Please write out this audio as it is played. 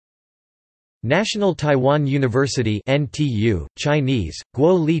National Taiwan University (NTU), Chinese,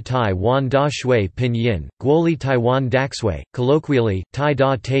 Guo Li Taiwan Da Shui Pinyin, Guo Li Taiwan Daxue, colloquially, Tai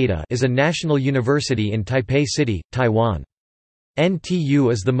Da Taida, is a national university in Taipei City, Taiwan.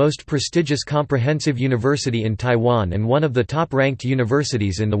 NTU is the most prestigious comprehensive university in Taiwan and one of the top-ranked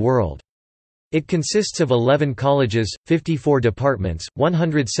universities in the world. It consists of 11 colleges, 54 departments,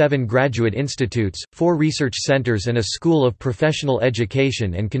 107 graduate institutes, 4 research centers, and a school of professional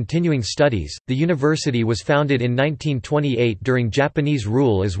education and continuing studies. The university was founded in 1928 during Japanese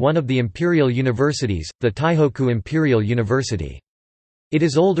rule as one of the Imperial universities, the Taihoku Imperial University. It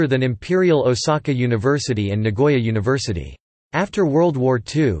is older than Imperial Osaka University and Nagoya University. After World War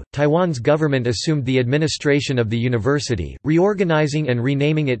II, Taiwan's government assumed the administration of the university, reorganizing and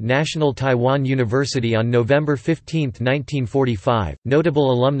renaming it National Taiwan University on November 15, 1945.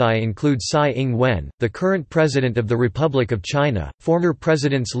 Notable alumni include Tsai Ing-wen, the current President of the Republic of China, former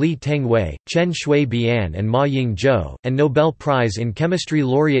Presidents Li Tengwei, Chen Shui-bian, and Ma Ying-jeou, and Nobel Prize in Chemistry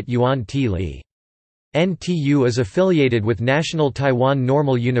laureate Yuan T. Li. NTU is affiliated with National Taiwan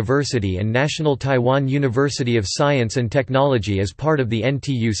Normal University and National Taiwan University of Science and Technology as part of the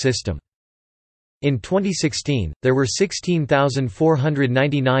NTU system. In 2016, there were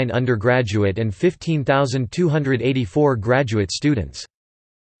 16,499 undergraduate and 15,284 graduate students.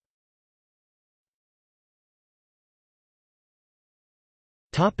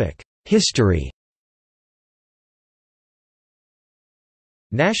 History.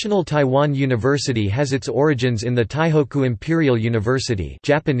 National Taiwan University has its origins in the Taihoku Imperial University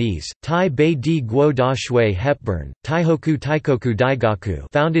 (Japanese: Tai Bei Di Guo Da Shui Hepburn, Taihoku Taikoku Daigaku),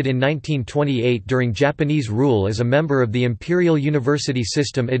 founded in 1928 during Japanese rule as a member of the Imperial University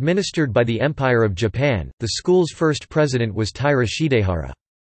system administered by the Empire of Japan. The school's first president was Taira Shidehara.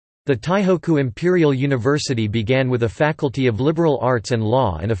 The Taihoku Imperial University began with a faculty of liberal arts and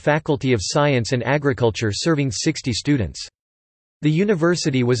law and a faculty of science and agriculture serving 60 students. The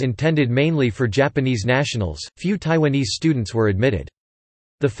university was intended mainly for Japanese nationals, few Taiwanese students were admitted.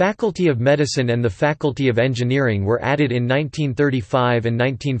 The Faculty of Medicine and the Faculty of Engineering were added in 1935 and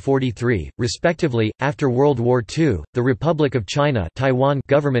 1943, respectively. After World War II, the Republic of China (Taiwan)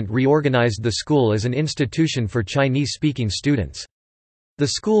 government reorganized the school as an institution for Chinese-speaking students. The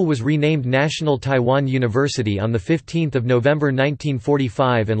school was renamed National Taiwan University on 15 November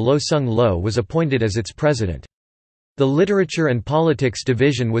 1945 and Lo Sung-lo was appointed as its president. The Literature and Politics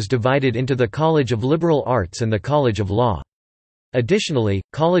division was divided into the College of Liberal Arts and the College of Law. Additionally,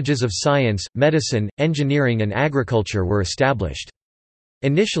 colleges of science, medicine, engineering and agriculture were established.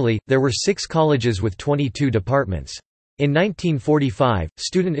 Initially, there were 6 colleges with 22 departments. In 1945,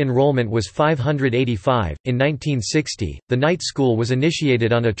 student enrollment was 585. In 1960, the night school was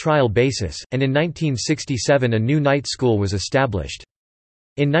initiated on a trial basis, and in 1967 a new night school was established.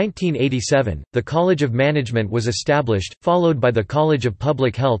 In 1987, the College of Management was established, followed by the College of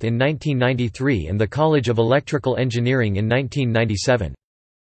Public Health in 1993 and the College of Electrical Engineering in 1997.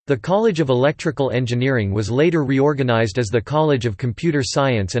 The College of Electrical Engineering was later reorganized as the College of Computer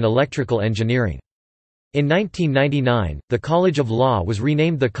Science and Electrical Engineering. In 1999, the College of Law was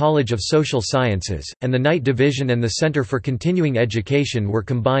renamed the College of Social Sciences, and the Night Division and the Center for Continuing Education were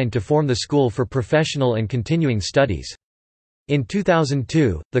combined to form the School for Professional and Continuing Studies. In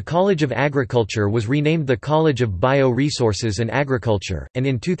 2002, the College of Agriculture was renamed the College of Bio-Resources and Agriculture, and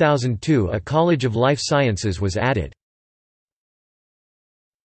in 2002 a College of Life Sciences was added.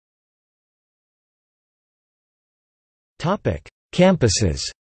 Campuses.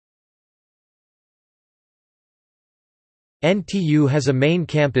 NTU has a main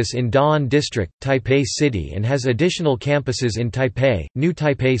campus in Da'an District, Taipei City and has additional campuses in Taipei, New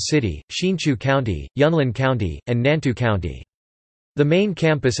Taipei City, Hsinchu County, Yunlin County, and Nantou County. The main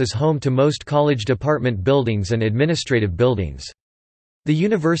campus is home to most college department buildings and administrative buildings. The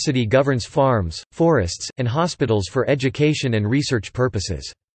university governs farms, forests, and hospitals for education and research purposes.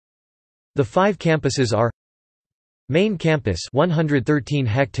 The 5 campuses are: Main Campus 113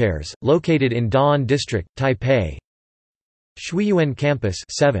 hectares, located in Da'an District, Taipei. Shuiyuan Campus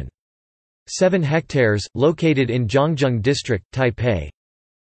 7 hectares, located in Zhangjiang District, Taipei.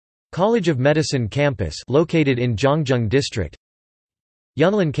 College of Medicine Campus located in Zhangjiang District.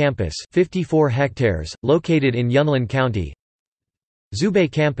 Yunlin Campus 54 hectares, located in Yunlin County.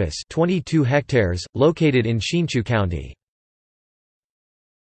 Zhubei Campus 22 hectares, located in Hsinchu County.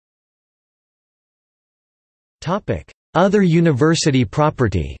 Other university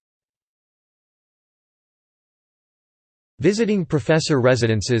property. Visiting professor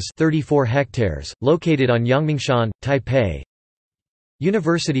residences 34 hectares, located on Yangmingshan, Taipei.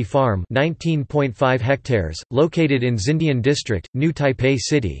 University Farm 19.5 hectares, located in Xindian District, New Taipei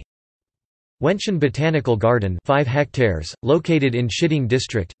City. Wenshan Botanical Garden 5 hectares, located in Shiding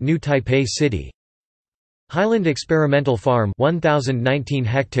District, New Taipei City. Highland Experimental Farm 1019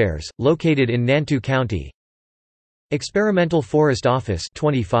 hectares, located in Nantou County. Experimental Forest Office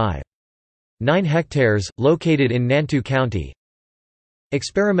 25. 9 hectares, located in Nantou County.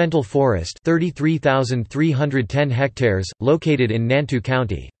 Experimental Forest 33,310 hectares, located in Nantou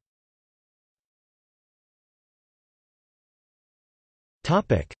County.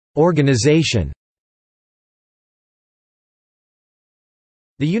 Organization.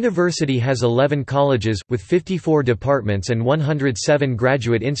 The university has 11 colleges, with 54 departments and 107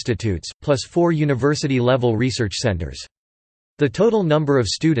 graduate institutes, plus 4 university-level research centers. The total number of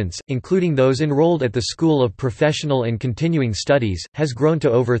students, including those enrolled at the School of Professional and Continuing Studies, has grown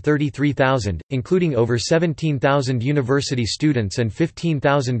to over 33,000, including over 17,000 university students and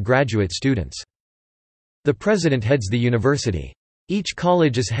 15,000 graduate students. The president heads the university. Each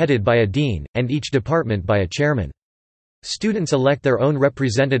college is headed by a dean, and each department by a chairman. Students elect their own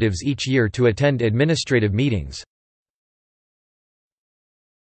representatives each year to attend administrative meetings.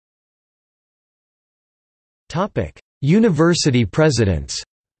 University presidents.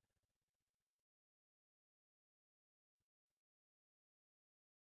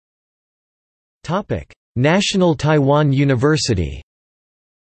 National Taiwan University.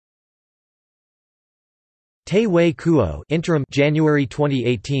 Taihoku interim January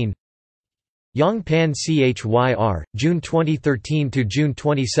 2018. Yongpan Chyr June 2013 to June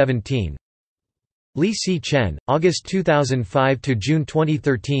 2017. Li Si Chen August 2005 to June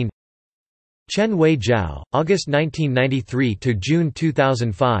 2013. Chen Wei Jiao August 1993 to June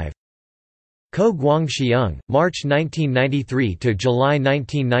 2005. Ko Guangxiang March 1993 to July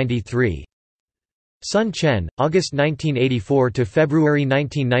 1993. Sun Chen August 1984 to February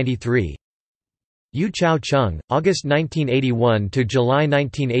 1993. Yu Chao Chung August 1981 to July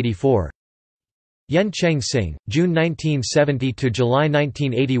 1984. Yen Cheng Sing, June 1970 to July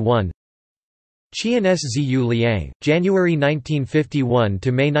 1981. Qian Szhu Liang, January 1951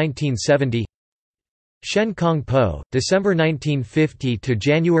 to May 1970. Shen Kong Po, December 1950 to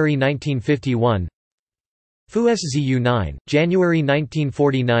January 1951. Fu Szhu 9, January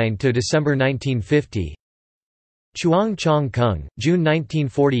 1949 to December 1950. Chuang Chong Kung, June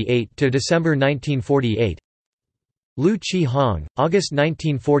 1948 to December 1948. Lu Chi Hong, August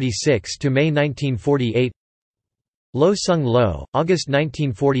 1946 to May 1948. Lo Sung Lo, August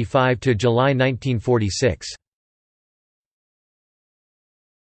 1945 to July 1946.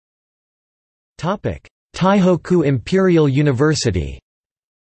 Topic: Taihoku Imperial University.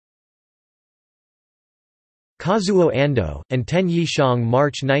 Kazuo Ando and Ten Yishang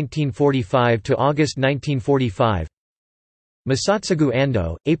March 1945 to August 1945. Masatsugu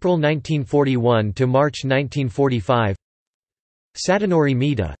Ando, April 1941 to March 1945. Satonori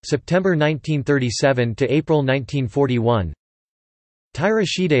Mita, September 1937 to April 1941. Taira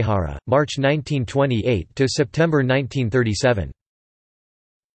Shidehara, March 1928 to September 1937.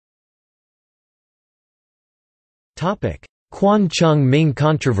 Topic: Kuan Chung-ming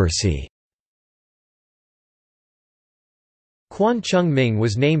controversy. Kuan Chung-ming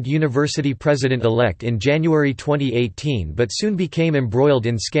was named university president-elect in January 2018 but soon became embroiled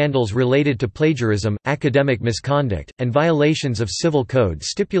in scandals related to plagiarism, academic misconduct, and violations of civil code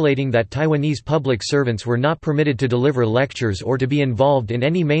stipulating that Taiwanese public servants were not permitted to deliver lectures or to be involved in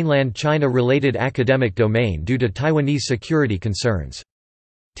any mainland China-related academic domain due to Taiwanese security concerns.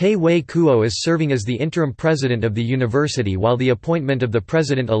 Taihoku is serving as the interim president of the university while the appointment of the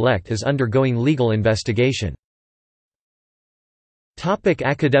president-elect is undergoing legal investigation.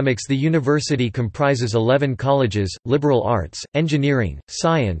 Academics. The university comprises 11 colleges: liberal arts, engineering,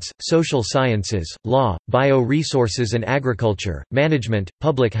 science, social sciences, law, bio-resources and agriculture, management,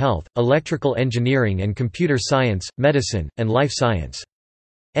 public health, electrical engineering and computer science, medicine, and life science.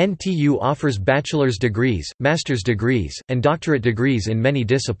 NTU offers bachelor's degrees, master's degrees, and doctorate degrees in many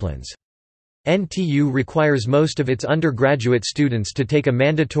disciplines. NTU requires most of its undergraduate students to take a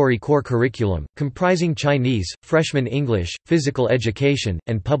mandatory core curriculum, comprising Chinese, freshman English, physical education,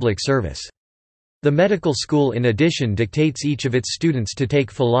 and public service. The medical school in addition dictates each of its students to take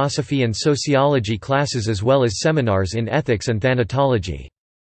philosophy and sociology classes as well as seminars in ethics and thanatology.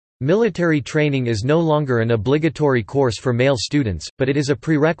 Military training is no longer an obligatory course for male students, but it is a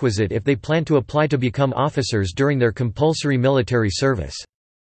prerequisite if they plan to apply to become officers during their compulsory military service.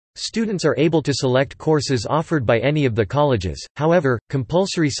 Students are able to select courses offered by any of the colleges, however,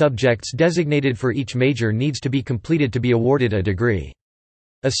 compulsory subjects designated for each major needs to be completed to be awarded a degree.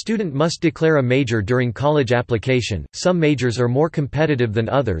 A student must declare a major during college application. Some majors are more competitive than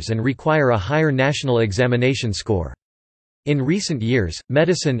others and require a higher national examination score. In recent years,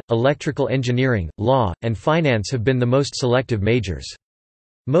 medicine, electrical engineering, law, and finance have been the most selective majors.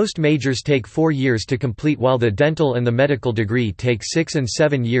 Most majors take 4 years to complete while the dental and the medical degree take 6 and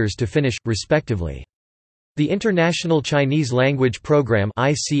 7 years to finish, respectively. The International Chinese Language Program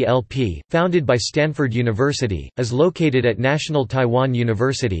 (ICLP), founded by Stanford University, is located at National Taiwan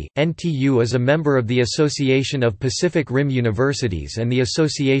University. NTU is a member of the Association of Pacific Rim Universities and the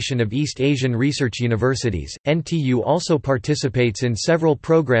Association of East Asian Research Universities. NTU also participates in several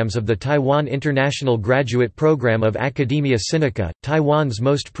programs of the Taiwan International Graduate Program of Academia Sinica, Taiwan's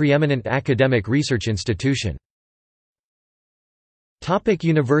most preeminent academic research institution.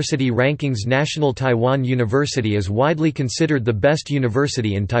 University rankings. National Taiwan University is widely considered the best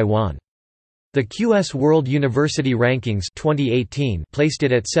university in Taiwan. The QS World University Rankings 2018 placed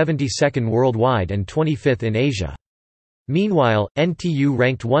it at 72nd worldwide and 25th in Asia. Meanwhile, NTU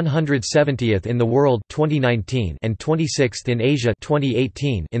ranked 170th in the world 2019 and 26th in Asia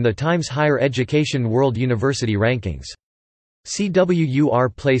 2018 in the Times Higher Education World University Rankings.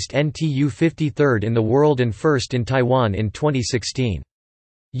 CWUR placed NTU 53rd in the world and 1st in Taiwan in 2016.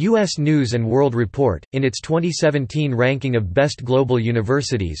 U.S. News & World Report, in its 2017 ranking of best global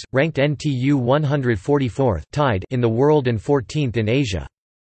universities, ranked NTU 144th tied in the world and 14th in Asia.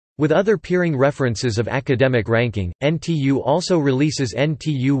 With other peering references of academic ranking, NTU also releases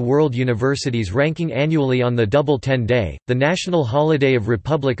NTU World Universities Ranking annually on the Double 10 Day, the national holiday of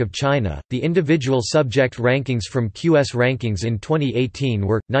Republic of China. The individual subject rankings from QS Rankings in 2018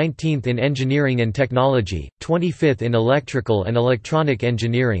 were 19th in Engineering and Technology, 25th in Electrical and Electronic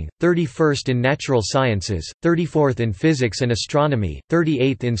Engineering, 31st in Natural Sciences, 34th in Physics and Astronomy,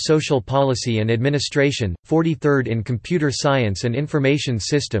 38th in Social Policy and Administration, 43rd in Computer Science and Information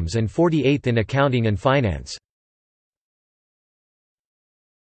Systems, and 48th in Accounting and Finance.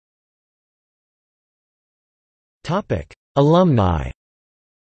 Alumni.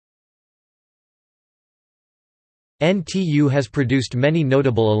 NTU has produced many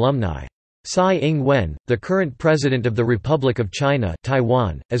notable alumni. Tsai Ing-wen, the current President of the Republic of China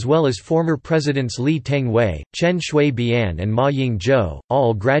Taiwan, as well as former Presidents Li Teng-hui, Chen Shui-bian and Ma Ying-jeou,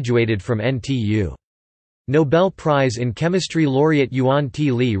 all graduated from NTU. Nobel Prize in Chemistry laureate Yuan T.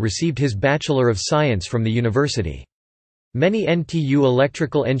 Li received his Bachelor of Science from the university. Many NTU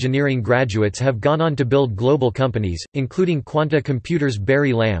electrical engineering graduates have gone on to build global companies, including Quanta Computers'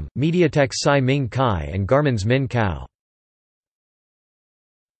 Barry Lam, MediaTek's Tsai-Ming Kai and Garmin's Min Kao.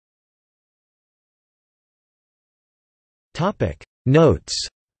 Notes.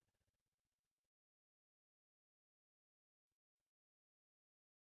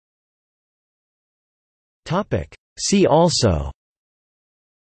 See also: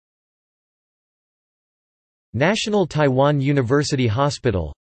 National Taiwan University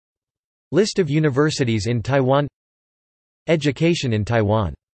Hospital, List of universities in Taiwan, Education in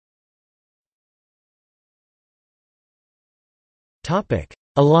Taiwan.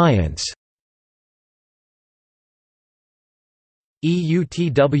 Alliance.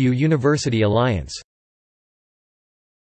 EUTW University Alliance